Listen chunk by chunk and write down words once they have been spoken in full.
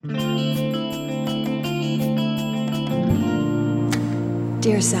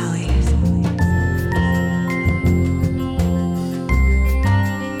Dear Sally.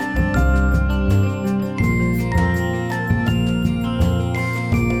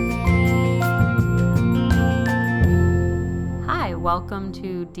 Hi, welcome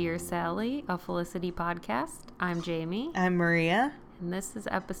to Dear Sally, a Felicity podcast. I'm Jamie. I'm Maria. And this is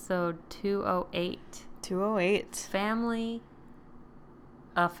episode 208. 208. Family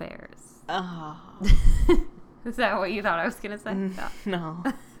Affairs. Oh. Is that what you thought I was going to say? No.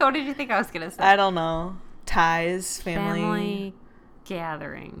 What did you think I was going to say? I don't know. Ties, Family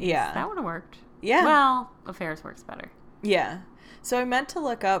gatherings. Yeah. That would have worked. Yeah. Well, affairs works better. Yeah. So I meant to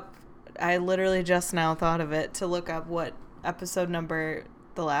look up, I literally just now thought of it, to look up what episode number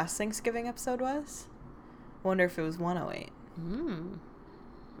the last Thanksgiving episode was. Wonder if it was 108.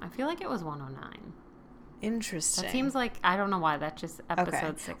 I feel like it was 109. Interesting. That seems like, I don't know why, that's just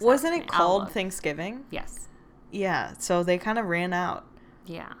episode 6. Wasn't it called Thanksgiving? Yes. Yeah, so they kind of ran out.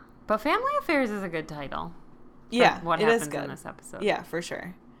 Yeah. But Family Affairs is a good title. Yeah, what it happens is good in this episode. Yeah, for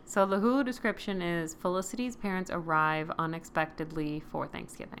sure. So the Hulu description is Felicity's parents arrive unexpectedly for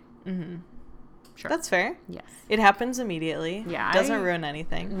Thanksgiving. Mm-hmm. Sure. That's fair. Yes. It happens immediately. Yeah. Doesn't ruin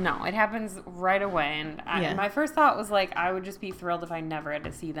anything. No, it happens right away. And my first thought was like, I would just be thrilled if I never had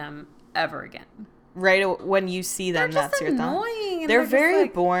to see them ever again. Right when you see them, They're that's just your thought. annoying. They're very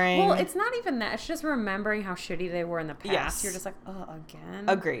like, boring. Well, it's not even that. It's just remembering how shitty they were in the past. Yes. You're just like, oh, again?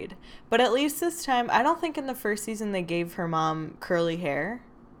 Agreed. But at least this time, I don't think in the first season they gave her mom curly hair.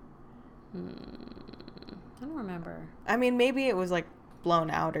 I don't remember. I mean, maybe it was like blown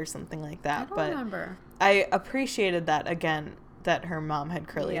out or something like that. I don't remember. I appreciated that, again, that her mom had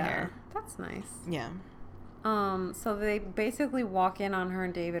curly hair. That's nice. Yeah. So they basically walk in on her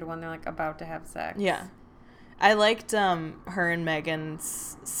and David when they're like about to have sex. Yeah. I liked her and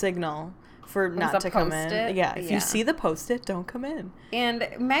Meghan's signal for not to come in. Yeah. If you see the post-it, don't come in. And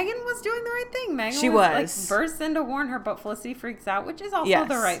Meghan was doing the right thing. Meghan she was like burst in to warn her, but Felicity freaks out, which is also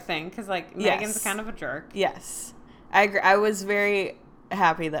the right thing because like Meghan's kind of a jerk. Yes. I agree. I was very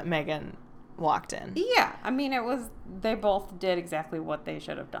happy that Meghan walked in. Yeah. I mean, they both did exactly what they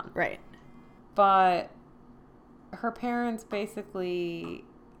should have done. Right. But her parents basically,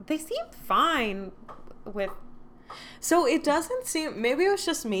 they seem fine with... So it doesn't seem, maybe it was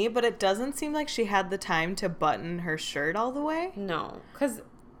just me, but it doesn't seem like she had the time to button her shirt all the way. No, because...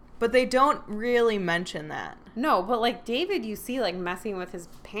 But they don't really mention that. No, but like David, you see like messing with his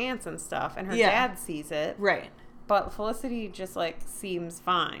pants and stuff, and her dad sees it. Right. But Felicity just like seems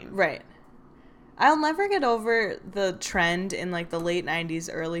fine. Right. I'll never get over the trend in like the late 90s,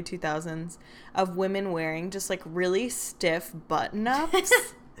 early 2000s of women wearing just like really stiff button-ups.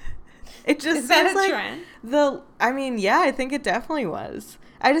 It just Is that seems a like trend? I mean, yeah, I think it definitely was.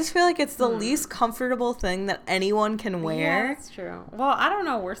 I just feel like it's the least comfortable thing that anyone can wear. Yeah, that's true. Well, I don't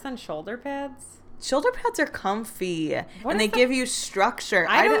know, worse than shoulder pads? Shoulder pads are comfy and they give you structure.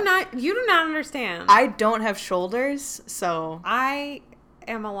 You do not understand. I don't have shoulders, so I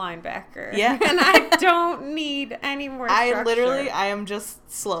am a linebacker. Yeah. And I don't need any more structure. I am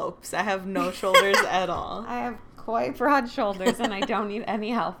just slopes. I have no shoulders at all. I have quite broad shoulders and I don't need any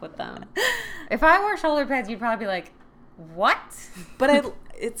help with them. If I wore shoulder pads, you'd probably be like, what? But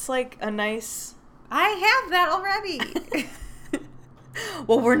it's like a nice... I have that already.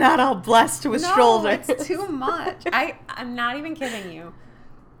 Well, we're not all blessed with shoulders. No, it's too much. I'm not even kidding you.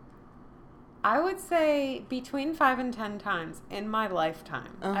 I would say between 5 and 10 times in my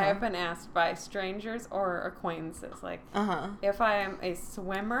lifetime, I have been asked by strangers or acquaintances, like, if I am a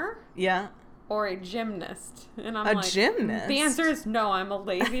swimmer or a gymnast. And I'm like, gymnast? The answer is no, I'm a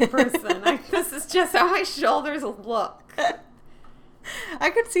lazy person. This is just how my shoulders look. I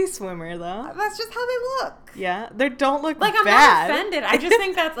could see swimmer, though. That's just how they look. Yeah? They don't look like, bad. I'm not offended. I just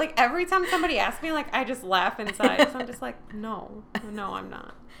think that's, like, every time somebody asks me, like, I just laugh inside. So I'm just like, no, I'm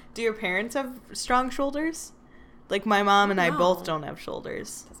not. Do your parents have strong shoulders? Like, my mom and I both don't have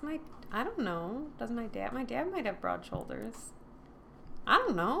shoulders. I don't know. Does my dad might have broad shoulders. I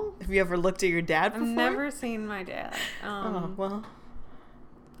don't know. Have you ever looked at your dad before? I've never seen my dad. Well.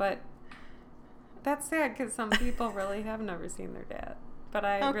 But that's sad because some people really have never seen their dad. But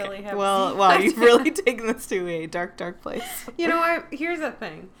I really have. Well, wow, you've really taken this to a dark, dark place. You know, here's the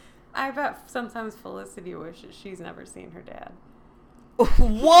thing. I bet sometimes Felicity wishes she's never seen her dad.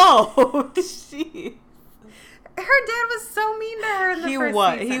 Whoa! Jeez. Her dad was so mean to her in the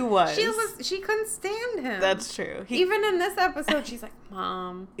first season. He was. She couldn't stand him. That's true. Even in this episode, she's like,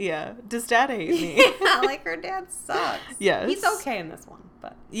 Mom. Yeah. Does Dad hate me? Yeah, like her dad sucks. Yes. He's okay in this one,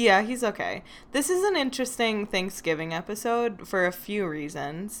 but. Yeah, he's okay. This is an interesting Thanksgiving episode for a few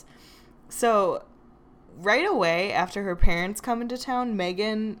reasons. So, right away after her parents come into town,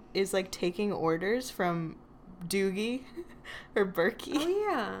 Meghan is, like, taking orders from Doogie or Berkey. Oh,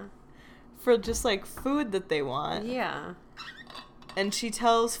 yeah. For just, like, food that they want. Yeah. And she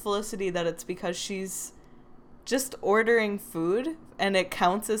tells Felicity that it's because she's just ordering food and it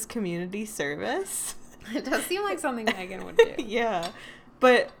counts as community service. It does seem like something Meghan would do. Yeah.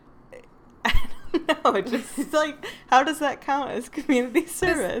 But I don't know. Just like, how does that count as community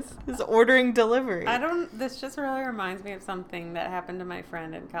service? Is ordering delivery. This just really reminds me of something that happened to my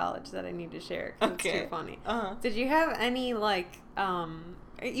friend in college that I need to share. Okay. It's too funny. Uh-huh. Did you have any, like,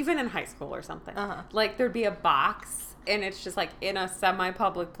 even in high school or something, like, there'd be a box and it's just, like, in a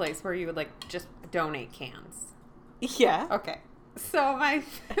semi-public place where you would, like, just donate cans? Yeah. Okay. So my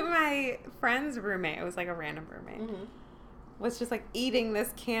friend's roommate, it was, like, a random roommate, was just, like, eating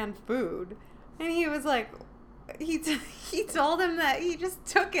this canned food. And he was, like, he told him that he just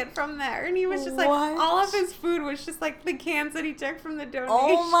took it from there. And he was just, like, all of his food was just, like, the cans that he took from the donation.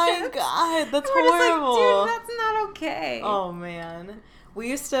 Oh, my God. That's horrible. horrible. Just like, dude, that's not okay. Oh, man. We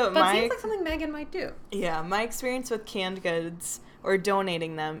used to... But it seems like something Meghan might do. Yeah, my experience with canned goods or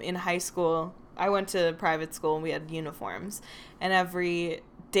donating them in high school, I went to private school and we had uniforms. And every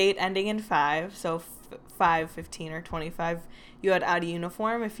date ending in 5, so 5, 15, or 25, you had out of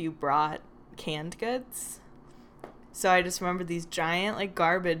uniform if you brought canned goods. So I just remember these giant, like,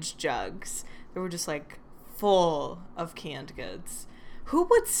 garbage jugs that were just, like, full of canned goods. Who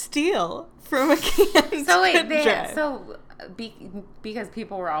would steal from a canned So wait, because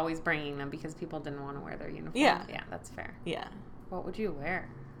people were always bringing them because people didn't want to wear their uniform. Yeah. Yeah, that's fair. Yeah. What would you wear?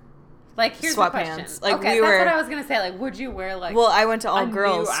 Like, here's sweatpants. The question. Like, okay, that's what I was gonna say. Like, would you wear, like, well, I went to all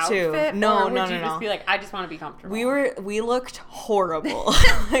girls too. No, or would you just be like, I just want to be comfortable? We looked horrible.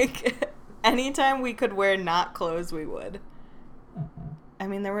 Like, anytime we could wear not clothes, we would. I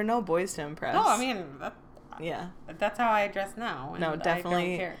mean, there were no boys to impress. No, I mean, yeah, that's how I dress now. No,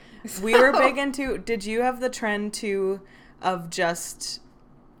 definitely. I don't care. We were big into. Did you have the trend too of just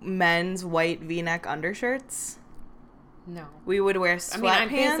men's white V-neck undershirts? No. We would wear sweatpants. I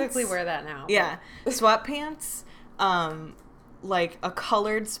mean, I basically wear that now. Yeah. Sweatpants, like a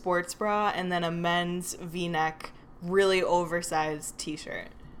colored sports bra, and then a men's V-neck, really oversized t-shirt.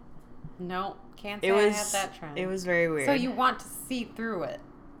 No, can't say I had that trend. It was very weird. So you want to see through it.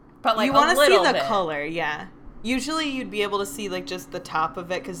 But, like, you want to see the bit. color, yeah. Usually you'd be able to see, like, just the top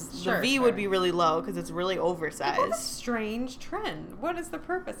of it, because the V would be really low, because it's really oversized. What a strange trend. What is the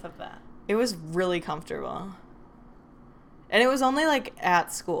purpose of that? It was really comfortable. And it was only, like,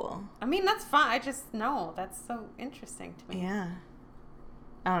 at school. I mean, that's fine. No, that's so interesting to me. Yeah.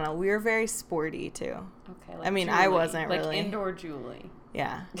 I don't know. We were very sporty, too. Okay, like, I mean, Julie. I wasn't really. Like, indoor Julie.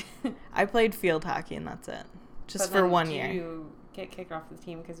 Yeah. I played field hockey, and that's it. Just for 1 year. Did you get kicked off the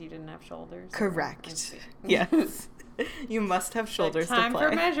team because you didn't have shoulders? Correct. Yes. You must have shoulders to play. Time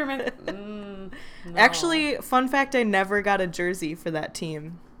for measurement. No. Actually, fun fact, I never got a jersey for that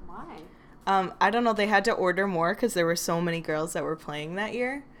team. Why? I don't know. They had to order more because there were so many girls that were playing that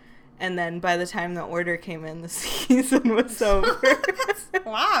year. And then by the time the order came in, the season was over.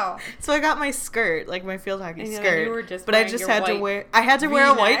 Wow. So I got my skirt, like my field hockey skirt. You were just but I just had to wear. I had to wear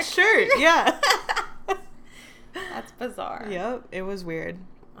a white shirt. Yeah. That's bizarre. Yep. It was weird.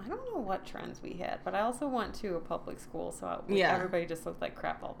 I don't know what trends we had, but I also went to a public school, so everybody just looked like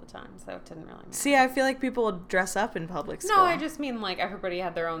crap all the time, so it didn't really matter. See, I feel like people would dress up in public school. No, I just mean, like, everybody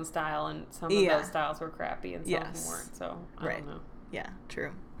had their own style, and some of those styles were crappy, and some of them weren't, so I don't know. Yeah,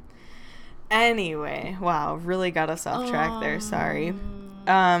 true. Anyway, wow, really got us off track there, sorry.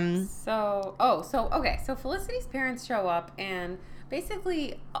 So Felicity's parents show up, and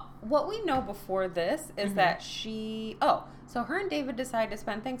basically what we know before this is that so her and David decide to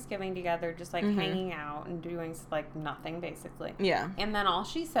spend Thanksgiving together, just, like, hanging out and doing, like, nothing, basically. Yeah. And then all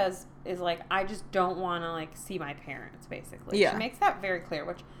she says is, like, I just don't want to, like, see my parents, basically. Yeah. She makes that very clear,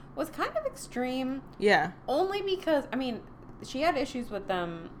 which was kind of extreme. Yeah. Only because, I mean, she had issues with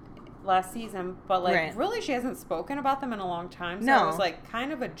them last season, but, like, really she hasn't spoken about them in a long time, so it was, like,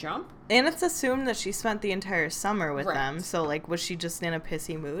 kind of a jump. And it's assumed that she spent the entire summer with them, so, like, was she just in a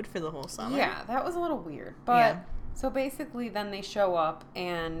pissy mood for the whole summer? Yeah, that was a little weird, but... Yeah. So basically, then they show up,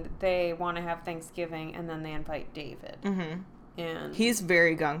 and they want to have Thanksgiving, and then they invite David. Mm-hmm. And he's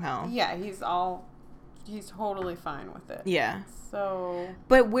very gung-ho. Yeah, he's totally fine with it. Yeah. So...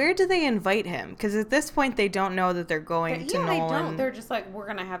 But where do they invite him? Because at this point, they don't know that they're going to Nolan. Yeah, they don't. They're just like, we're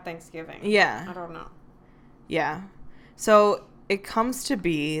going to have Thanksgiving. Yeah. I don't know. Yeah. So it comes to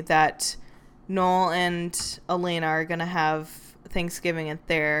be that Noel and Elena are going to have Thanksgiving at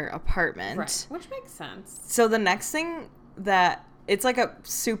their apartment. Right. Which makes sense. So the next thing that it's like a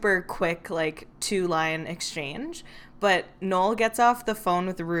super quick, like, 2-line exchange. But Noel gets off the phone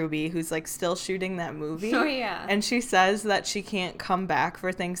with Ruby, who's, like, still shooting that movie. Oh, yeah. And she says that she can't come back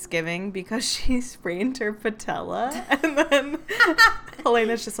for Thanksgiving because she sprained her patella. And then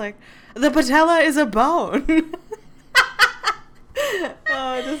Helena's just like, the patella is a bone.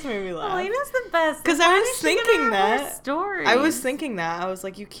 Oh, it just made me laugh. Helena's the best. Because I was thinking that. Stories? I was thinking that. I was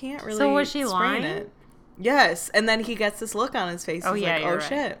like, you can't really So was she sprain lying? it. Yes. And then he gets this look on his face. Oh, He's yeah, like, you're oh, right.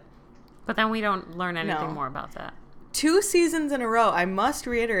 shit. But then we don't learn anything No. more about that. 2 seasons in a row, I must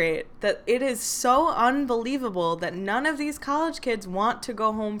reiterate that it is so unbelievable that none of these college kids want to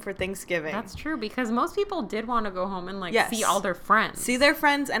go home for Thanksgiving. That's true, because most people did want to go home and, like, Yes. see all their friends. See their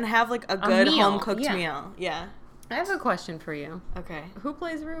friends and have, like, a good meal, home-cooked yeah. meal. Yeah. I have a question for you. Okay. Who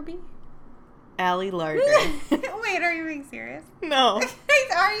plays Ruby? Allie Larder. Wait, are you being serious? No.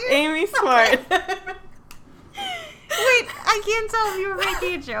 Are you? Amy Smart. Wait, I can't tell if you were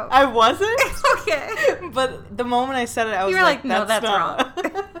making a joke. I wasn't. Okay. But the moment I said it, I was You were like, no, that's not.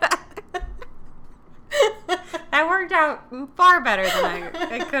 wrong. That worked out far better than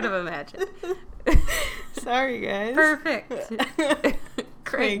I could have imagined. Sorry, guys. Perfect.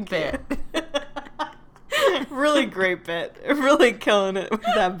 Great Thank bit. you. Really great bit. Really killing it with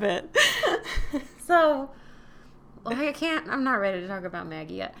that bit. So, I'm not ready to talk about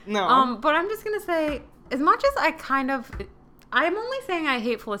Maggie yet. No. But I'm just going to say, as much as I'm only saying I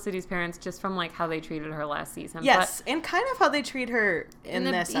hate Felicity's parents just from, like, how they treated her last season. Yes, and kind of how they treat her in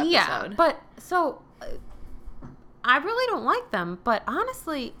this episode. Yeah, but, so, I really don't like them, but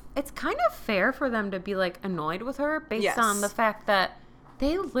honestly, it's kind of fair for them to be, like, annoyed with her based on the fact that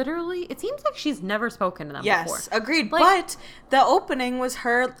they literally, it seems like she's never spoken to them before. Yes, agreed. Like, but the opening was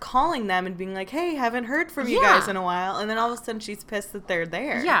her calling them and being like, hey, haven't heard from you guys in a while. And then all of a sudden she's pissed that they're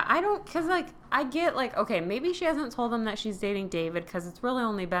there. Yeah, because, like, I get, like, okay, maybe she hasn't told them that she's dating David because it's really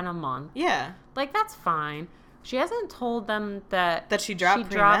only been a month. Yeah. Like, that's fine. She hasn't told them that she dropped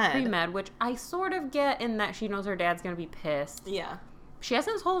pre-med, which I sort of get in that she knows her dad's going to be pissed. Yeah. She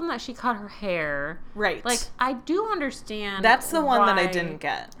hasn't told them that she cut her hair. Right. Like, I do understand. That's the one that I didn't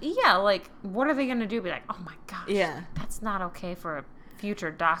get. Yeah, like, what are they going to do? Be like, oh my gosh. Yeah. That's not okay for a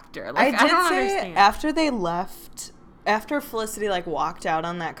future doctor. Like, I don't say understand. After they left, after Felicity, like, walked out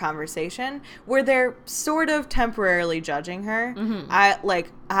on that conversation, where they're sort of temporarily judging her,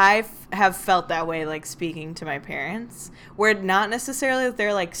 I have felt that way, like, speaking to my parents, where not necessarily that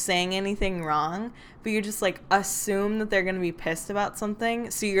they're, like, saying anything wrong, but you just, like, assume that they're going to be pissed about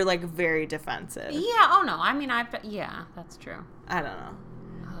something, so you're, like, very defensive. Yeah, oh no. I mean, yeah, that's true. I don't know.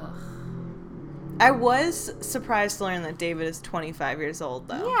 I was surprised to learn that David is 25 years old,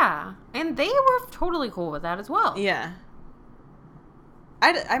 though. Yeah, and they were totally cool with that as well. Yeah.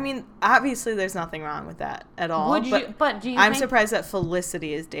 I mean, obviously there's nothing wrong with that at all. But do you I'm think, surprised that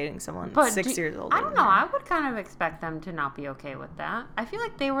Felicity is dating someone 6 years older. I don't know. I would kind of expect them to not be okay with that. I feel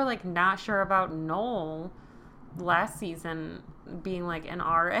like they were, like, not sure about Noel last season being, like, an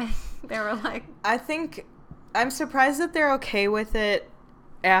RA. They were like... I'm surprised that they're okay with it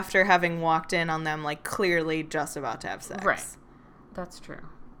after having walked in on them, like, clearly just about to have sex. Right. That's true.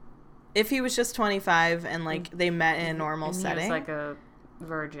 If he was just 25 and, like, they met in a normal setting. He was, like, a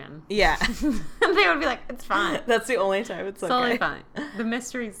virgin. Yeah. They would be like, it's fine. That's the only time it's okay. Totally fine. The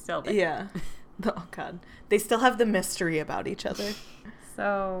mystery's still there. Yeah. Oh, God. They still have the mystery about each other.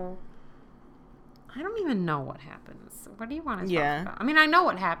 So, I don't even know what happens. What do you want to talk about? I mean, I know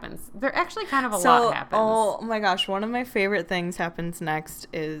what happens. There actually kind of a lot happens. Oh, my gosh. One of my favorite things happens next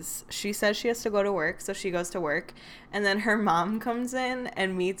is she says she has to go to work, so she goes to work. And then her mom comes in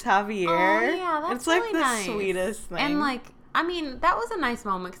and meets Javier. Oh, yeah, that's It's, like, really the nice. sweetest thing. And, like, I mean, that was a nice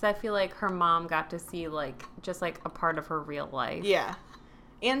moment because I feel like her mom got to see, like, just, like, a part of her real life. Yeah.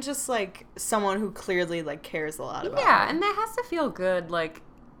 And just, like, someone who clearly, like, cares a lot about her. Yeah, and that has to feel good. Like,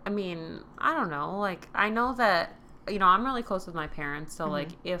 I mean, I don't know. Like, I know that, you know, I'm really close with my parents. So, like,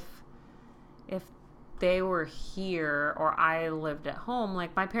 if they were here or I lived at home,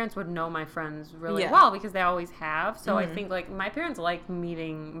 like, my parents would know my friends really well because they always have. So I think, like, my parents like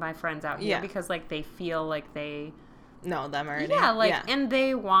meeting my friends out here because, like, they feel like they... know them already. Yeah, like, and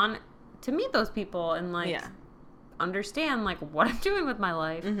they want to meet those people and, like, understand, like, what I'm doing with my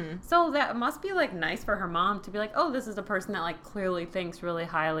life. So that must be, like, nice for her mom to be like, oh, this is a person that, like, clearly thinks really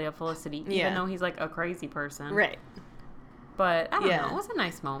highly of Felicity, even though he's, like, a crazy person. Right. But, I don't know. It was a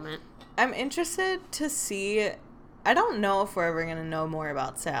nice moment. I'm interested to see... I don't know if we're ever going to know more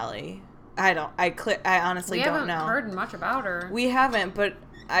about Sally. I honestly don't know. We haven't heard much about her. We haven't, but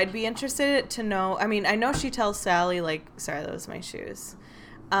I'd be interested to know... I mean, I know she tells Sally, like... Sorry, that was my shoes.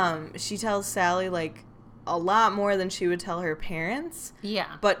 She tells Sally, like, a lot more than she would tell her parents.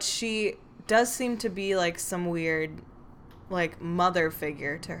 Yeah. But she does seem to be, like, some weird, like, mother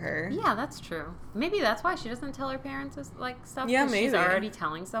figure to her. Yeah, that's true. Maybe that's why she doesn't tell her parents, like, stuff. Yeah, maybe. She's already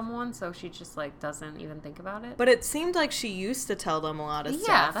telling someone, so she just, like, doesn't even think about it. But it seemed like she used to tell them a lot of stuff.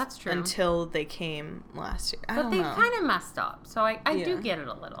 Yeah, that's true. Until they came last year. But they've kind of messed up, so I do get it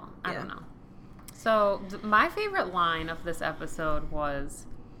a little. I don't know. So, my favorite line of this episode was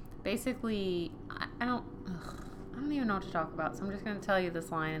basically, I don't even know what to talk about, so I'm just going to tell you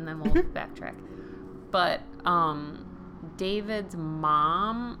this line and then we'll backtrack. But, David's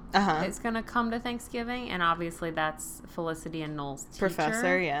mom is going to come to Thanksgiving, and obviously that's Felicity and Noel's teacher.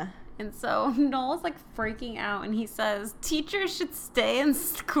 Professor, yeah. And so Noel's, like, freaking out, and he says, teachers should stay in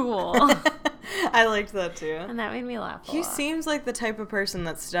school. I liked that, too. And that made me laugh a He lot. seems like the type of person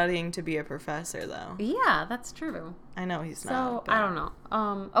that's studying to be a professor, though. Yeah, that's true. I know he's not. So, but... I don't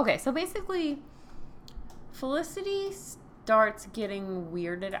know. Okay, so basically, Felicity starts getting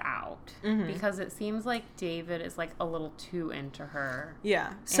weirded out because it seems like David is, like, a little too into her.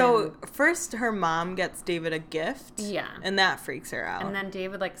 Yeah. So first her mom gets David a gift. Yeah. And that freaks her out. And then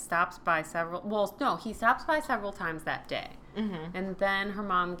David, like, stops by he stops by several times that day. Mm-hmm. And then her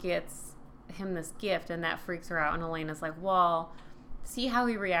mom gets him this gift, and that freaks her out. And Elena's like, well, see how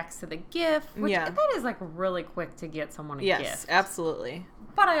he reacts to the gift. Which that is, like, really quick to get someone a gift. Yes, absolutely.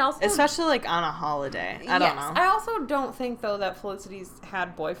 But I also... Especially, like, on a holiday. I don't know. I also don't think, though, that Felicity's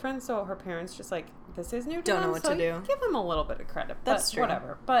had boyfriends, so her parents just, like, this is new to them. Don't know what to do. Give them a little bit of credit. That's true.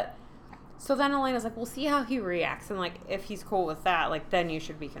 Whatever. But, so then Elena's like, we'll see how he reacts, and, like, if he's cool with that, like, then you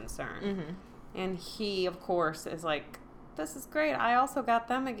should be concerned. Mm-hmm. And he, of course, is like, this is great. I also got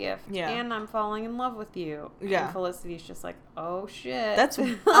them a gift. Yeah. And I'm falling in love with you. Yeah. And Felicity's just like, oh, shit. That's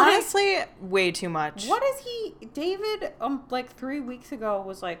honestly way too much. What is he... David, like, 3 weeks ago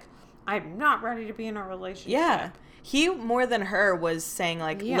was like, I'm not ready to be in a relationship. Yeah. He, more than her, was saying,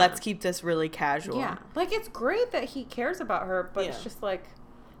 like, let's keep this really casual. Yeah. Like, it's great that he cares about her, but it's just like,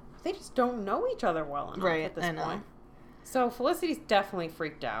 they just don't know each other well enough at this point. So Felicity's definitely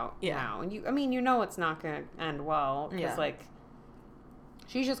freaked out now. And you know it's not going to end well. Because, like,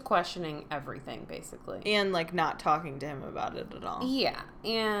 she's just questioning everything, basically. And, like, not talking to him about it at all. Yeah.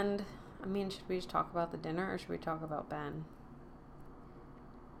 And, should we just talk about the dinner, or should we talk about Ben?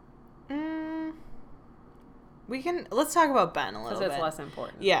 Let's talk about Ben a little bit. Because it's less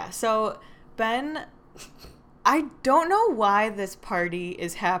important. Yeah. So, Ben... I don't know why this party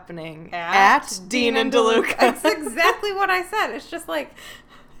is happening at Dean and DeLuca. That's exactly what I said. It's just like,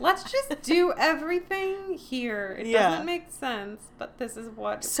 let's just do everything here. It doesn't make sense, but this is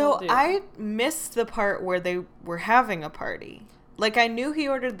what we'll do. I missed the part where they were having a party. Like, I knew he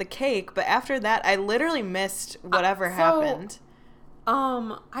ordered the cake, but after that, I literally missed whatever happened.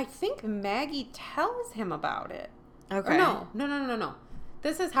 I think Maggie tells him about it. Okay. Or no.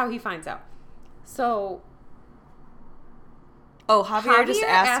 This is how he finds out. So... Oh, Javier just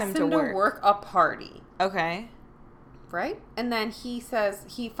asked him to work a party. Okay. Right? And then he says,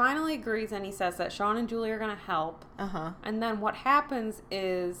 he finally agrees, and he says that Sean and Julie are going to help. Uh-huh. And then what happens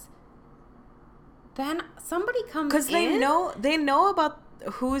is, then somebody comes in. Because they know about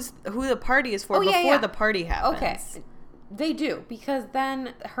who the party is for before the party happens. Okay. They do. Because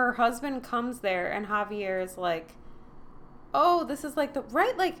then her husband comes there, and Javier is like, oh, this is like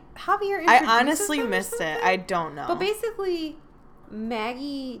like, Javier introduces I honestly them missed it. I don't know. But basically...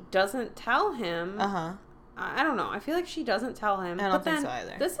 Maggie doesn't tell him. Uh-huh. I don't know. I feel like she doesn't tell him. I don't think so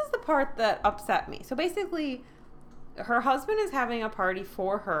either. This is the part that upset me. So basically, her husband is having a party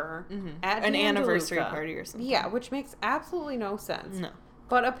for her at an anniversary party or something. Yeah, which makes absolutely no sense. No.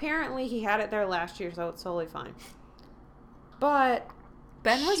 But apparently he had it there last year, so it's totally fine. But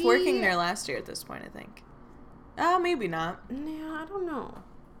Ben was working there last year at this point, I think. Oh, maybe not. Yeah, I don't know.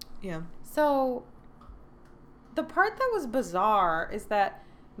 Yeah. So... The part that was bizarre is that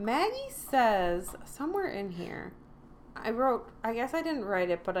Maggie says, somewhere in here, I guess I didn't write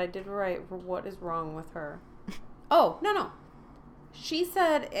it, but I did write what is wrong with her. Oh, no. She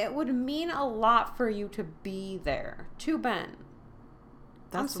said it would mean a lot for you to be there, to Ben.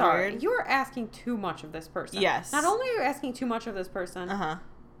 I'm sorry. Weird. You are asking too much of this person. Yes. Not only are you asking too much of this person,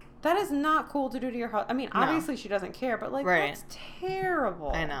 that is not cool to do to your husband. Obviously she doesn't care, but, like, that's terrible.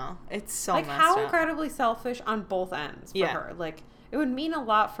 I know. It's so like, messed how up. Incredibly selfish on both ends for her. Like, it would mean a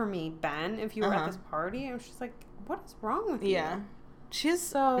lot for me, Ben, if you were at this party. I was just like, what is wrong with you? Yeah.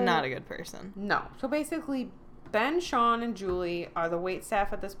 She's not a good person. No. So, basically, Ben, Sean, and Julie are the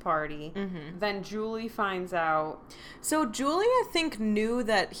waitstaff at this party. Mm-hmm. Then Julie finds out. So, Julie, I think, knew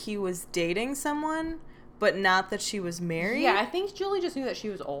that he was dating someone, but not that she was married. Yeah, I think Julie just knew that she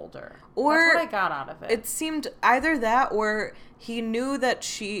was older. Or that's what I got out of it. It seemed either that or she knew that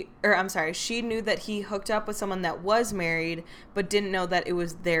she knew that he hooked up with someone that was married, but didn't know that it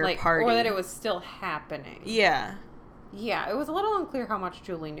was their party. Or that it was still happening. Yeah. Yeah, it was a little unclear how much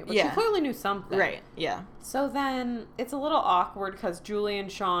Julie knew, but she clearly knew something. Right, yeah. So then it's a little awkward because Julie and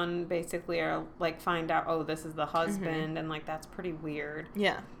Sean basically are, like, find out, oh, this is the husband, and, like, that's pretty weird.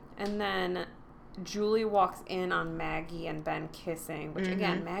 Yeah. And then Julie walks in on Maggie and Ben kissing, which,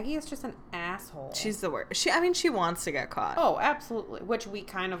 again, Maggie is just an asshole. She's the worst. She wants to get caught. Oh, absolutely, which we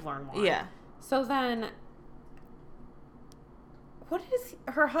kind of learn why. Yeah. So then...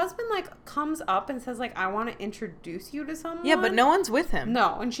 her husband, like, comes up and says, like, I want to introduce you to someone. Yeah, but no one's with him.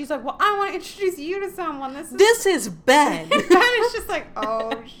 No, and she's like, well, I want to introduce you to someone. This is Ben. Ben is just like,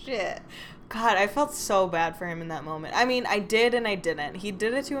 oh, shit. God, I felt so bad for him in that moment. I mean, I did and I didn't. He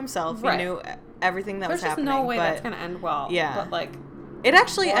did it to himself. Right. He knew everything that was happening. There's just no way that's going to end well. Yeah. But, like... It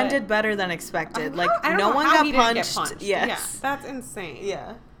actually ended better than expected. Like, no one got punched. Yes. Yeah, that's insane.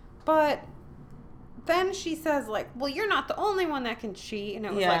 Yeah. But... then she says, like, well, you're not the only one that can cheat. And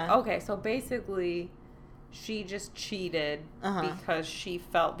it was like, okay, so basically she just cheated because she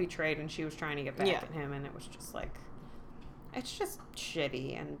felt betrayed and she was trying to get back at him. And it was just like, it's just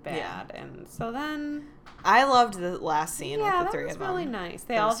shitty and bad. Yeah. And so then... I loved the last scene with the three of them. Yeah, that was really nice.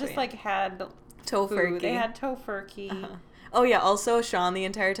 They all just, like, had tofurkey. They had tofurkey. Oh, yeah, also Sean the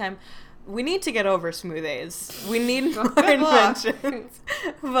entire time... We need to get over smoothies. We need more inventions.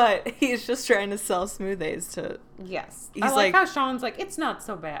 But he's just trying to sell smoothies to... Yes. I like how Sean's like, it's not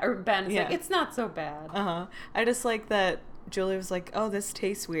so bad. Or Ben's like, it's not so bad. I just like that Julie was like, oh, this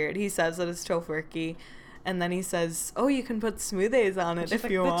tastes weird. He says that it's tofurkey. And then he says, oh, you can put smoothies on it if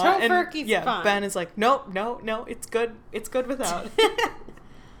you want. The tofurkey's fine. Ben is like, no, it's good. It's good without.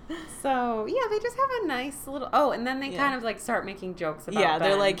 So, yeah, they just have a nice little... Oh, and then they kind of, like, start making jokes about Ben.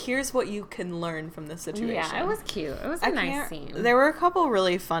 They're like, here's what you can learn from this situation. Yeah, it was cute. It was a nice scene. There were a couple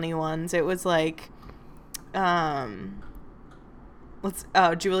really funny ones. It was like...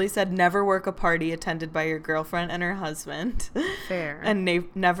 Julie said, never work a party attended by your girlfriend and her husband. Fair. And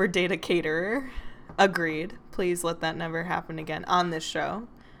never date a caterer. Agreed. Please let that never happen again on this show.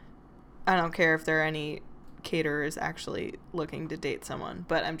 I don't care if there are any... caterers actually looking to date someone,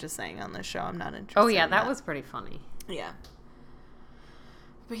 but I'm just saying on this show I'm not interested. Oh yeah, that was pretty funny. Yeah.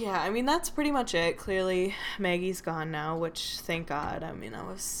 But yeah, I mean that's pretty much it. Clearly Maggie's gone now, which thank God. I mean I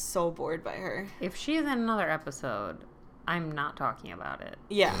was so bored by her. If she is in another episode, I'm not talking about it.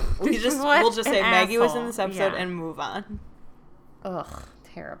 Yeah. We'll just say Maggie was in this episode and move on. Ugh,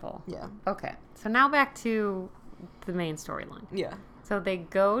 terrible. Yeah. Okay. So now back to the main storyline. Yeah. So they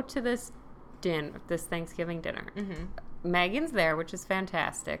go to this Thanksgiving dinner. Megan's there, which is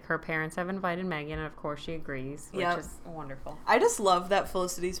fantastic. Her parents have invited Megan, and of course she agrees, which is wonderful. I just love that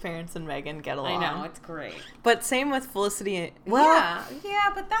Felicity's parents and Megan get along. I know, it's great. But same with Felicity. Well,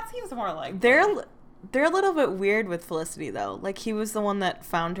 yeah, but that seems more like they're a little bit weird with Felicity though. Like he was the one that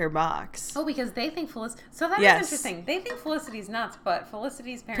found her box. Oh, because they think Felicity. So that is interesting. They think Felicity's nuts, but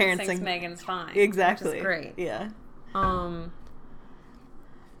Felicity's parents think Megan's fine. Exactly. Which is great. Yeah.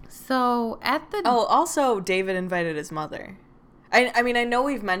 So at the... Oh, also David invited his mother. I mean, I know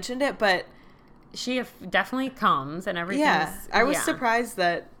we've mentioned it, but... She definitely comes and everything. Yeah, I was surprised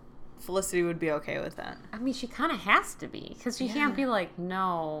that Felicity would be okay with that. I mean, she kind of has to be, because she can't be like,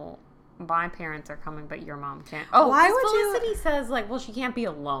 no, my parents are coming, but your mom can't. Oh, why would Felicity says, like, well, she can't be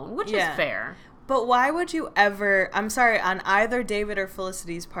alone, which is fair. But why would you ever, I'm sorry, on either David or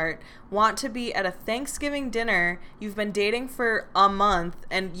Felicity's part, want to be at a Thanksgiving dinner, you've been dating for a month,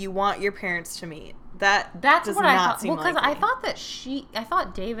 and you want your parents to meet? That's does what not I thought. Well, because I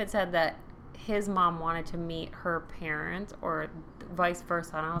thought David said that his mom wanted to meet her parents or vice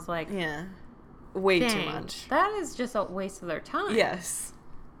versa, and I was like, yeah, way too much. That is just a waste of their time. Yes.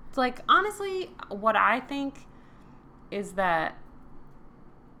 It's like, honestly, what I think is that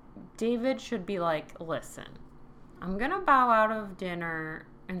David should be like, listen, I'm going to bow out of dinner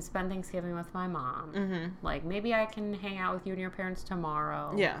and spend Thanksgiving with my mom. Mm-hmm. Like, maybe I can hang out with you and your parents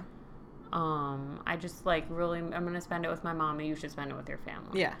tomorrow. Yeah. I just, like, really, I'm going to spend it with my mom and you should spend it with your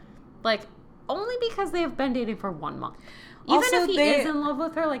family. Yeah. Like, only because they have been dating for 1 month. Even also, if he is in love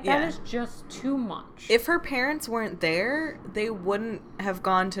with her, like, that is just too much. If her parents weren't there, they wouldn't have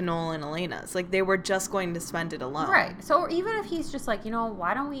gone to Noel and Elena's. Like, they were just going to spend it alone. Right. So, even if he's just like, you know,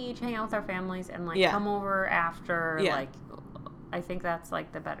 why don't we each hang out with our families and, like, come over after, like, I think that's,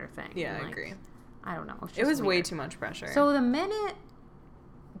 like, the better thing. Yeah, and, I like, agree. I don't know. It was way too much pressure. So, the minute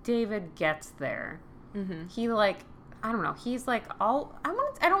David gets there, he, like, I don't know. He's like I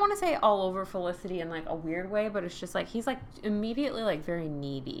don't want to say all over Felicity in like a weird way, but it's just like he's like immediately like very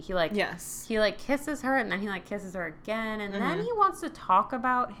needy. He like he like kisses her and then he like kisses her again and then he wants to talk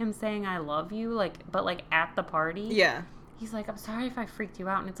about him saying I love you but like at the party. Yeah. He's like, I'm sorry if I freaked you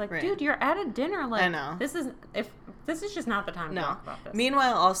out. And it's like, dude, you're at a dinner. Like, I know. This is just not the time to talk about this.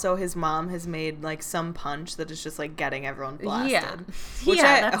 Meanwhile, also, his mom has made, like, some punch that is just, like, getting everyone blasted. Yeah. Which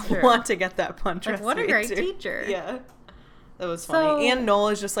I want to get that punch. Like, what a great teacher. Yeah. That was funny. And Noel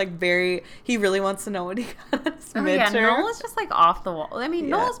is just, like, he really wants to know what he got on his midterm. Yeah, Noel is just, like, off the wall. I mean,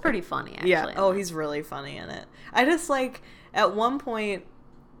 Noel's pretty funny, actually. Yeah. Oh, he's really funny in it. I just, like, at one point,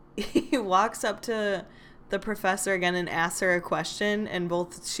 he walks up to the professor again and asks her a question, and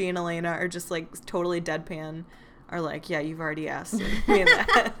both she and Elena are just like totally deadpan, are like, yeah, you've already asked me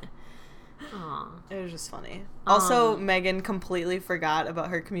that. Aww. It was just funny. Also, Meghan completely forgot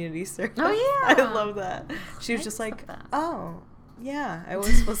about her community service. Oh yeah, I love that. She was just like, oh yeah, I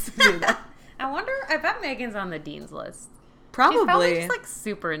was supposed to do that. I bet Meghan's on the dean's list. Probably. She's probably just like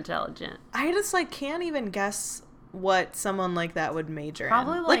super intelligent. I just like can't even guess what someone like that would major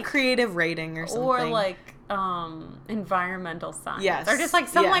probably in. Like creative rating or something. Or like environmental science. Yes. Or just like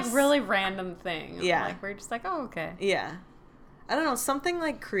some like really random thing. Yeah. Like we're just like, oh, okay. Yeah. I don't know, something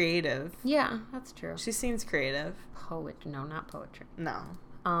like creative. Yeah, that's true. She seems creative. No, not poetry. No.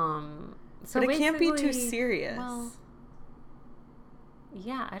 So but it can't be too serious. Well,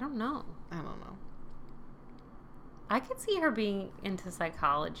 yeah, I don't know. I could see her being into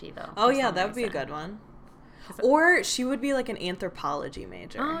psychology though. Oh yeah, that would be a good one. Or she would be like an anthropology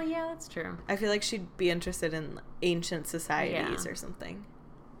major. Oh, yeah, that's true. I feel like she'd be interested in ancient societies or something.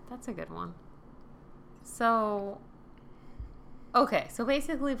 That's a good one. So, okay. So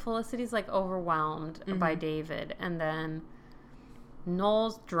basically, Felicity's like overwhelmed by David. And then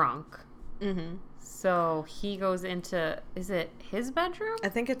Noel's drunk. Mm-hmm. So he goes into, is it his bedroom? I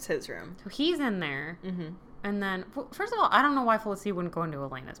think it's his room. So he's in there. Mm-hmm. And then, first of all, I don't know why Felicity wouldn't go into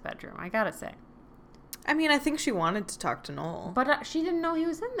Elena's bedroom. I gotta say. I mean, I think she wanted to talk to Noel. But she didn't know he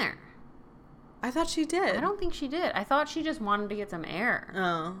was in there. I thought she did. I don't think she did. I thought she just wanted to get some air.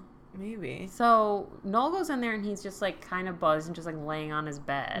 Oh, maybe. So Noel goes in there and he's just like kind of buzzed and just like laying on his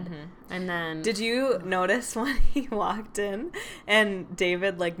bed. Mm-hmm. And then... Did you notice when he walked in and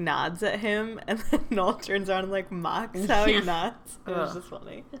David like nods at him and then Noel turns around and like mocks how he nods? It was just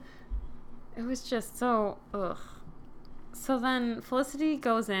funny. It was just so... Ugh. So then Felicity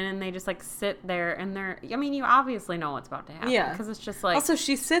goes in and they just like sit there and you obviously know what's about to happen. Yeah. Because it's just like. Also,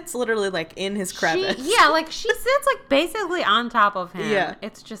 she sits literally like in his crevice. She sits like basically on top of him. Yeah.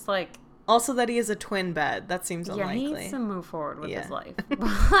 It's just like. Also, that he has a twin bed. That seems unlikely. Yeah, he needs to move forward with his life.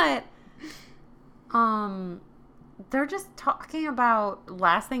 But, they're just talking about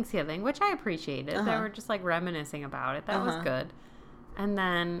last Thanksgiving, which I appreciated. They were just like reminiscing about it. That was good. And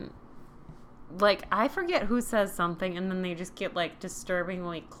then. Like, I forget who says something, and then they just get, like,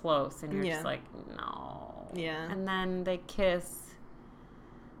 disturbingly close, and you're just like, no. Yeah. And then they kiss.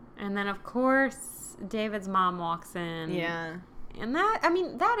 And then, of course, David's mom walks in. Yeah. And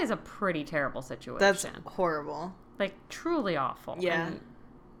that is a pretty terrible situation. That's horrible. Like, truly awful. Yeah. And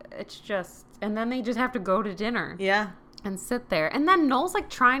it's just... And then they just have to go to dinner. Yeah. And sit there. And then Noel's, like,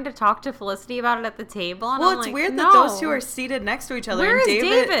 trying to talk to Felicity about it at the table. And well, it's like, weird that those two are seated next to each other. Where and is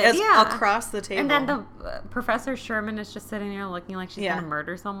David is across the table. And then the Professor Sherman is just sitting there looking like she's going to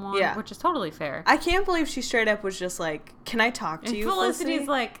murder someone, which is totally fair. I can't believe she straight up was just like, can I talk to you, Felicity's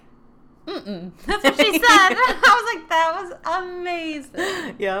like, mm-mm. That's what she said. I was like, that was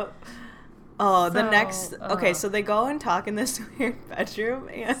amazing. Yep. Oh, the next... Okay, so they go and talk in this weird bedroom.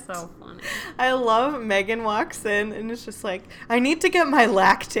 And so funny. I love Meghan walks in and it's just like, I need to get my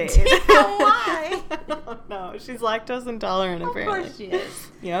Lactaid. Why? I don't know. She's lactose intolerant, apparently. Of course she is.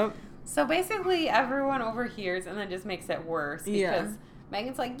 Yep. So basically, everyone overhears and then just makes it worse. Because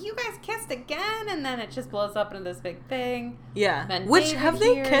Meghan's like, you guys kissed again? And then it just blows up into this big thing. Yeah. Then Which, David have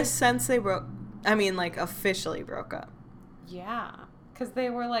they kissed since they officially broke up? Yeah. Because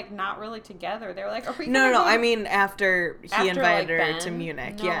they were, like, not really together. They were like, are we No. I mean, after he invited her Ben? to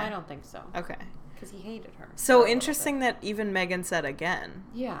Munich. No, yeah. I don't think so. Okay. Because he hated her. So interesting that even Meghan said again.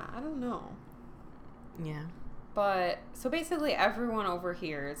 Yeah, I don't know. Yeah. But, so basically everyone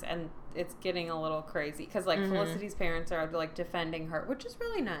overhears, and it's getting a little crazy. Because, like, Felicity's parents are, like, defending her, which is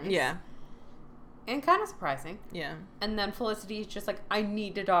really nice. Yeah. And kind of surprising. Yeah. And then Felicity's just like, I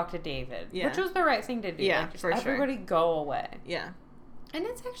need to talk to David. Yeah. Which was the right thing to do. Yeah, like, just for sure. everybody go away. Yeah. And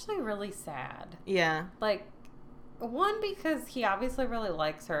it's actually really sad. Yeah. Like, one, because he obviously really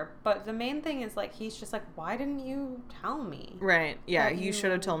likes her, but the main thing is, like, he's just like, why didn't you tell me? Right. Yeah, you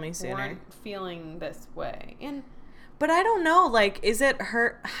should have told me sooner. Weren't feeling this way. And But I don't know. Like, is it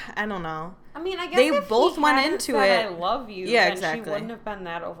her? I don't know. I mean, I guess they if both he went hadn't into said, it. I love you. Yeah, then exactly. She wouldn't have been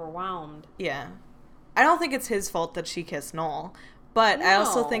that overwhelmed. Yeah, I don't think it's his fault that she kissed Noel, but I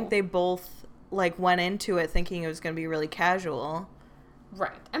also think they both like went into it thinking it was going to be really casual.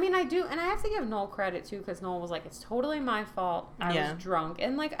 Right. I mean, I do, and I have to give Noel credit too, because Noel was like, "It's totally my fault. I was drunk,"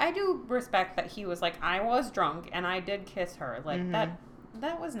 and like I do respect that he was like, "I was drunk and I did kiss her." Like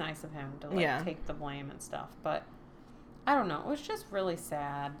that was nice of him to like take the blame and stuff, but. I don't know. It was just really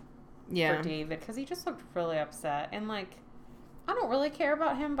sad for David because he just looked really upset. And, like, I don't really care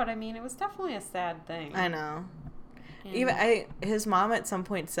about him, but, I mean, it was definitely a sad thing. I know. And his mom at some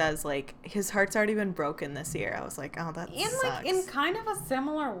point says, like, his heart's already been broken this year. I was like, oh, that sucks. Like, in kind of a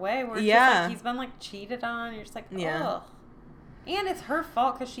similar way where it's just, like, he's been, like, cheated on. You're just like, ugh. And it's her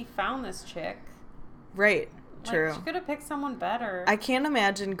fault because she found this chick. Right. True. Like, she could have picked someone better. I can't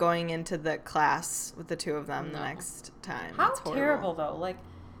imagine going into the class with the two of them the next time. How terrible, though. Like,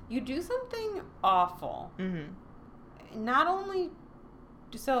 you do something awful. Mm-hmm. Not only...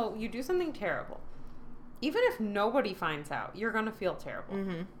 So, you do something terrible. Even if nobody finds out, you're going to feel terrible.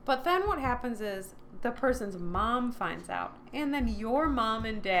 Mm-hmm. But then what happens is the person's mom finds out. And then your mom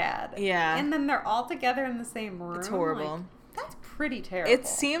and dad. Yeah. And then they're all together in the same room. It's horrible. Like, that's pretty terrible. It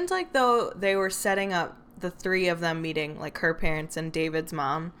seemed like, though, they were setting up the three of them meeting, like her parents and David's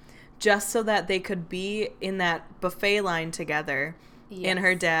mom, just so that they could be in that buffet line together. Yes. And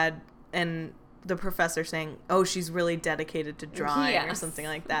her dad and the professor saying, oh, she's really dedicated to drawing or something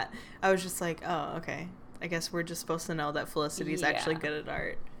like that. I was just like, oh, okay. I guess we're just supposed to know that Felicity's actually good at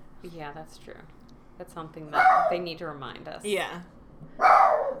art. Yeah, that's true. That's something that they need to remind us. Yeah.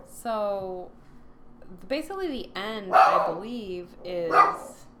 So, basically the end, I believe, is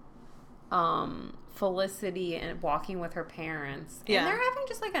Felicity and walking with her parents. And they're having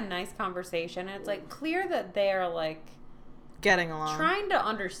just, like, a nice conversation. And it's, like, clear that they're, like... getting along. Trying to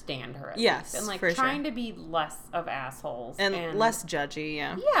understand her at least. And, like, trying to be less of assholes. And less judgy,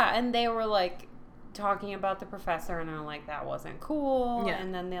 yeah. Yeah, and they were, like, talking about the professor, and they're like, that wasn't cool. Yeah.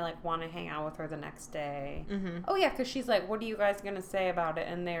 And then they, like, want to hang out with her the next day. Mm-hmm. Oh, yeah, because she's like, what are you guys going to say about it?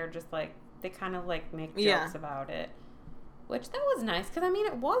 And they're just, like, they kind of, like, make jokes about it. Which, that was nice, because, I mean,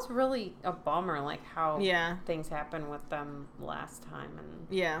 it was really a bummer, like, how things happened with them last time. And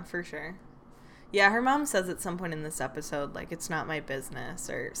yeah, for sure. Yeah, her mom says at some point in this episode, like, it's not my business,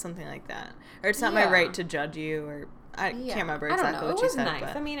 or something like that. Or it's not my right to judge you, or... I can't remember exactly what she said. It was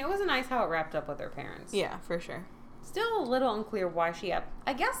nice. I mean, it was nice how it wrapped up with her parents. Yeah, for sure. Still a little unclear why she had...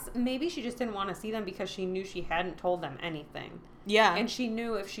 I guess maybe she just didn't want to see them because she knew she hadn't told them anything. Yeah. And she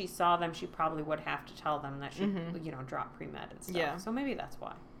knew if she saw them, she probably would have to tell them that she, dropped pre-med and stuff. Yeah. So maybe that's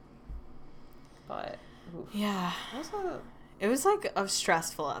why. But, oof. Yeah. It was, like, a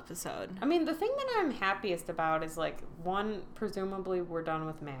stressful episode. I mean, the thing that I'm happiest about is, like, one, presumably we're done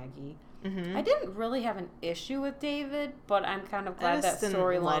with Maggie. Mm-hmm. I didn't really have an issue with David, but I'm kind of glad that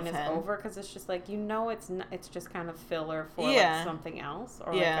storyline is over because it's just like, it's just kind of filler for like something else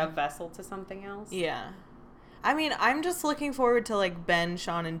or like a vessel to something else. Yeah. I mean, I'm just looking forward to like Ben,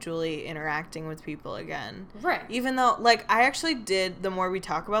 Sean, and Julie interacting with people again. Right. Even though, like, I actually did, the more we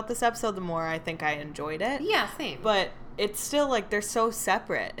talk about this episode, the more I think I enjoyed it. Yeah, same. But it's still, like, they're so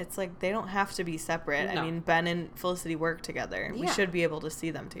separate. It's like, they don't have to be separate. No. I mean, Ben and Felicity work together. Yeah. We should be able to see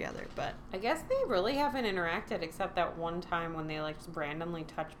them together, but... I guess they really haven't interacted except that one time when they, like, just randomly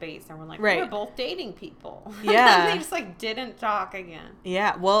touched base and were like, we're both dating people. Yeah. And they just, like, didn't talk again.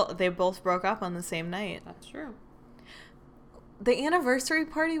 Yeah, well, they both broke up on the same night. That's true. The anniversary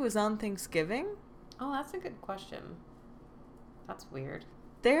party was on Thanksgiving? Oh, that's a good question. That's weird.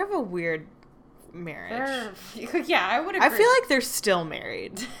 They have a weird... marriage. Yeah, I would agree. I feel like they're still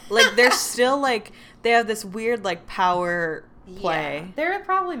married. Like, they're still, like, they have this weird, like, power play. Yeah, they're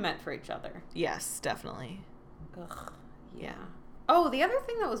probably meant for each other. Yes, definitely. Ugh. Yeah. Oh, the other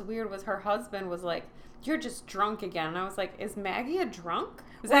thing that was weird was her husband was like, you're just drunk again. And I was like, is Maggie a drunk?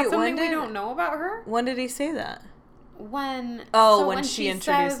 Is that something we don't know about her? When did he say that? When she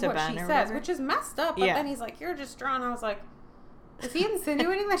introduced to Ben or whatever. Which is messed up. But then he's like, you're just drunk. I was like, is he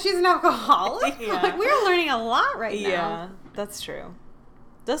insinuating that she's an alcoholic? Yeah. Like, we're learning a lot right now. Yeah, that's true.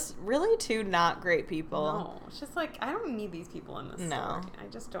 That's really two not great people. No, it's just like, I don't need these people in this story. I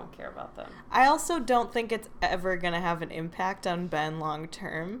just don't care about them. I also don't think it's ever going to have an impact on Ben long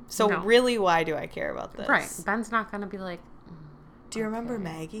term. So really, why do I care about this? Right. Ben's not going to be like, do you remember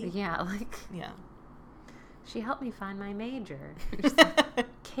Maggie? Yeah, like. Yeah. She helped me find my major. Just like,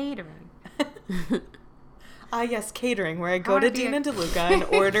 catering. Yes, catering, where I go to Dean and DeLuca and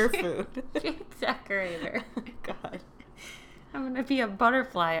order food. Cake decorator. God. I'm going to be a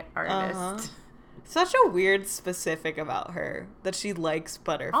butterfly artist. Such a weird specific about her that she likes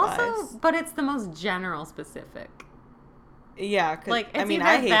butterflies. Also, but it's the most general specific. Yeah, like it's I mean, either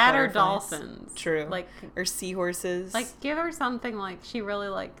I hate that butterflies. or dolphins. True. Like or seahorses. Like give her something like she really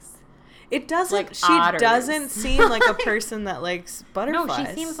likes. It doesn't. Like she otters. doesn't seem like a person that likes butterflies. No,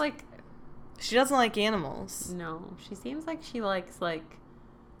 she seems like she doesn't like animals. No, she seems like she likes like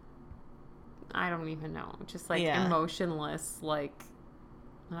I don't even know, just like emotionless. Like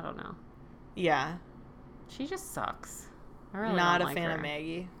I don't know. Yeah. She just sucks. I really not don't a like fan her. of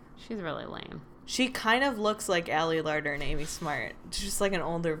Maggie. She's really lame. She kind of looks like Allie Larder and Amy Smart. Just like an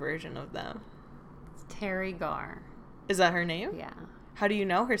older version of them. It's Terry Garr. Is that her name? Yeah. How do you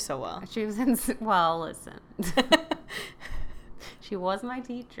know her so well? She was in... Well, listen. She was my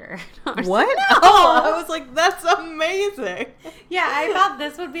teacher. What? No. Oh, I was like, that's amazing. Yeah, I thought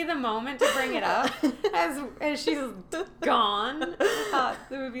this would be the moment to bring it up. As she's gone. I thought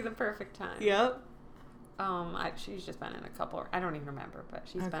it would be the perfect time. Yep. She's just been in a couple... I don't even remember, but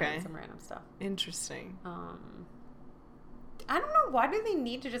she's been in some random stuff. Interesting. I don't know, why do they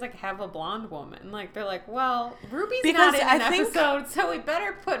need to just like have a blonde woman? Like they're like, well, Ruby's not in an episode, so we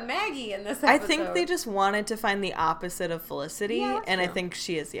better put Maggie in this episode. I think they just wanted to find the opposite of Felicity, and true. I think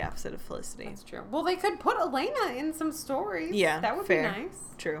she is the opposite of Felicity. That's true. Well, they could put Elena in some stories. Yeah, that would fair. be nice.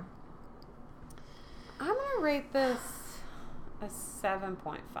 True. I'm gonna rate this a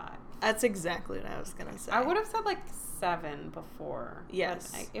 7.5. That's exactly what I was gonna say. I would have said like 7 before.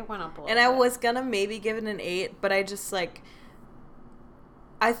 Yes, it went up a little. And I was gonna maybe give it an 8, but I just like.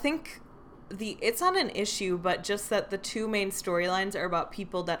 I think it's not an issue, but just that the two main storylines are about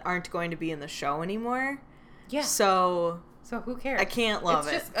people that aren't going to be in the show anymore. Yeah. So who cares? I can't love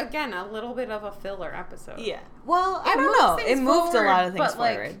it. It's just, again, a little bit of a filler episode. Yeah. Well, I don't know. It moved a lot of things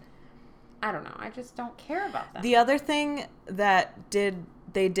forward. Like, I don't know. I just don't care about that. The other thing that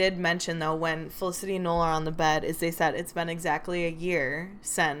they did mention, though, when Felicity and Noel are on the bed, is they said it's been exactly a year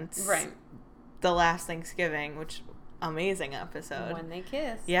since the last Thanksgiving, which... amazing episode. When they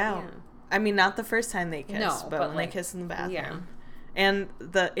kiss. Yeah. I mean, not the first time they kiss, but when like, they kiss in the bathroom. Yeah. And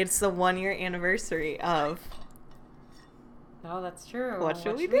it's the 1-year anniversary of... Oh, that's true. What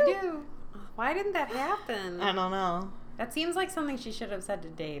should we do? Why didn't that happen? I don't know. That seems like something she should have said to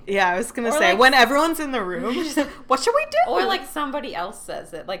Dave. Yeah, I was going to say, like, when everyone's in the room, she's like, what should we do? Or like somebody else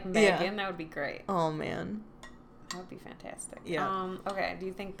says it, like Meghan, that would be great. Oh, man. That would be fantastic. Yeah. Okay, do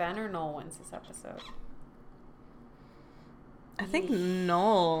you think Ben or Noel wins this episode? I think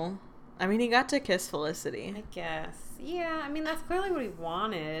Noel. I mean, he got to kiss Felicity. I guess. Yeah, I mean, that's clearly what he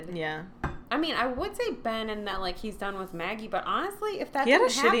wanted. Yeah. I mean, I would say Ben and that, like, he's done with Maggie, but honestly, if that he had a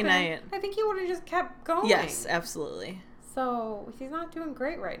didn't happen, shitty night. I think he would have just kept going. Yes, absolutely. So, he's not doing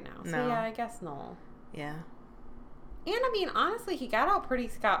great right now. So, yeah, I guess Noel. Yeah. And, I mean, honestly, he got out pretty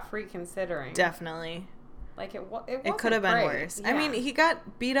scot-free considering. Definitely. Like, it could have been worse. Yeah. I mean, he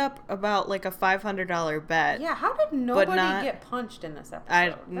got beat up about, like, a $500 bet. Yeah, how did nobody get punched in this episode? I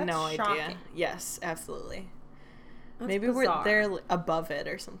have no idea. Yes, absolutely. That's maybe bizarre. they're above it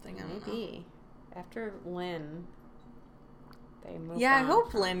or something. I don't know. Maybe. After Lynn, they moved on. Yeah, I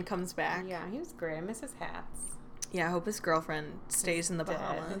hope Lynn comes back. Yeah, he was great. I miss his hats. Yeah, I hope his girlfriend stays in the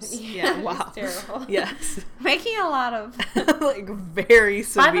Bahamas. Yeah, wow. Terrible. Yes. Making a lot of... like, very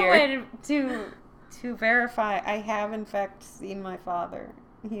severe. By the way, to verify, I have, in fact, seen my father.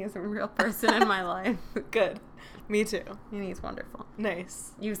 He is a real person in my life. Good. Me too. And he's wonderful.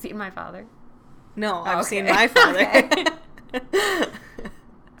 Nice. You've seen my father? No, I've seen my father.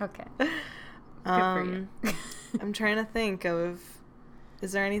 Okay. Good for you. I'm trying to think of...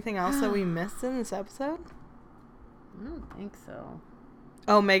 Is there anything else that we missed in this episode? I don't think so.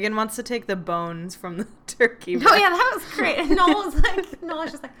 Oh, Meghan wants to take the bones from the turkey. Oh, yeah, that was great. And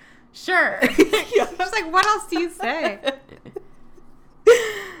Noel's just like, sure. Yeah. She's like, what else do you say?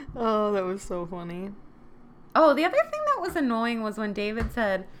 Oh, that was so funny. Oh, the other thing that was annoying was when David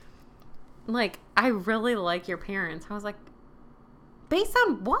said, like, I really like your parents. I was like, based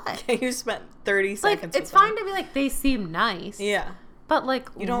on what? You spent 30 seconds It's fine to be like, they seem nice. Yeah. But, like,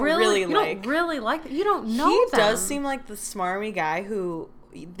 you don't really like them. You don't know He them. does seem like the smarmy guy who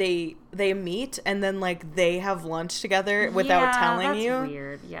they meet and then, like, they have lunch together without telling you. That's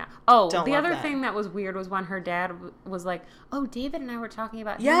weird. Yeah. Oh, don't the other that. thing that was weird was when her dad was like, oh, David and I were talking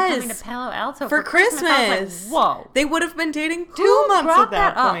about him coming to Palo Alto for Christmas. I was like, whoa. They would have been dating 2 months at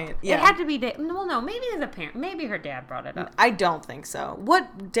that point. Yeah. It had to be Well, no, maybe there's a parent. Maybe her dad brought it up. I don't think so.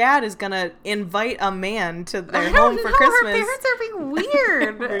 What dad is going to invite a man to their home for Christmas? Her parents are being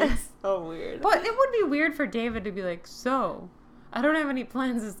weird. It's so weird. But it would be weird for David to be like, so... I don't have any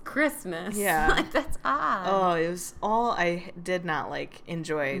plans this Christmas. Yeah. Like, that's odd. Oh, it was all, I did not, like,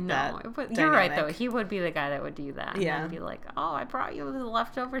 enjoy that but dynamic. you're right, though. He would be the guy that would do that. And Yeah. then be like, oh, I brought you the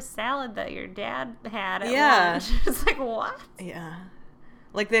leftover salad that your dad had at Yeah. lunch. It's like, what? Yeah.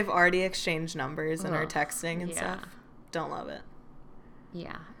 Like, they've already exchanged numbers and are Ugh. texting and Yeah. stuff. Don't love it.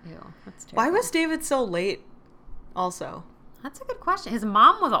 Yeah. Ew. That's terrible. Why was David so late also? That's a good question. His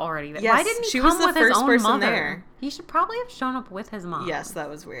mom was already there. Yes, Why didn't he she come was the with his first own person mother? there. He should probably have shown up with his mom. Yes, that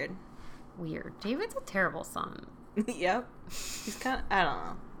was weird. Weird. David's a terrible son. Yep. He's kind of, I don't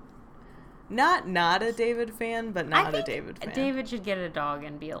know. Not a David fan, but not a David fan. David should get a dog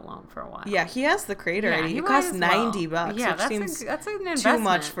and be alone for a while. Yeah, he has the crate already. he It might costs as well. $90, Yeah, which seems that's an too investment.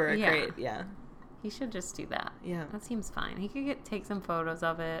 much for a crate. Yeah. He should just do that. Yeah. That seems fine. He could take some photos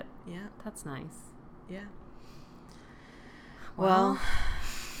of it. Yeah. That's nice. Yeah. Well,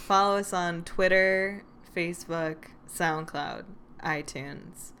 follow us on Twitter, Facebook, SoundCloud,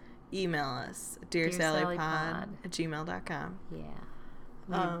 iTunes. Email us, dearsallypod@gmail.com. Yeah.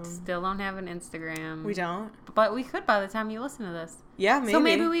 We still don't have an Instagram. We don't? But we could by the time you listen to this. Yeah, maybe. So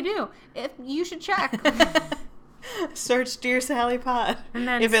maybe we do. If you should check. Search Dear Sally Pod. And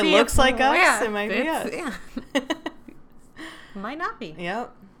then if it looks like us, yeah, it might be us. Yeah. Might not be.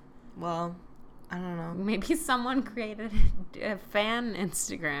 Yep. Well, I don't know. Maybe someone created a fan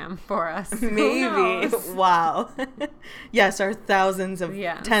Instagram for us. Maybe. Who knows? Wow. Yes, our thousands of,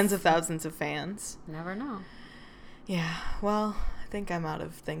 Yes. tens of thousands of fans. Never know. Yeah. Well, I think I'm out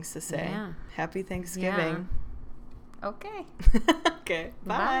of things to say. Yeah. Happy Thanksgiving. Yeah. Okay. Okay.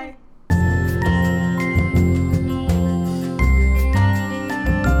 Bye. Bye.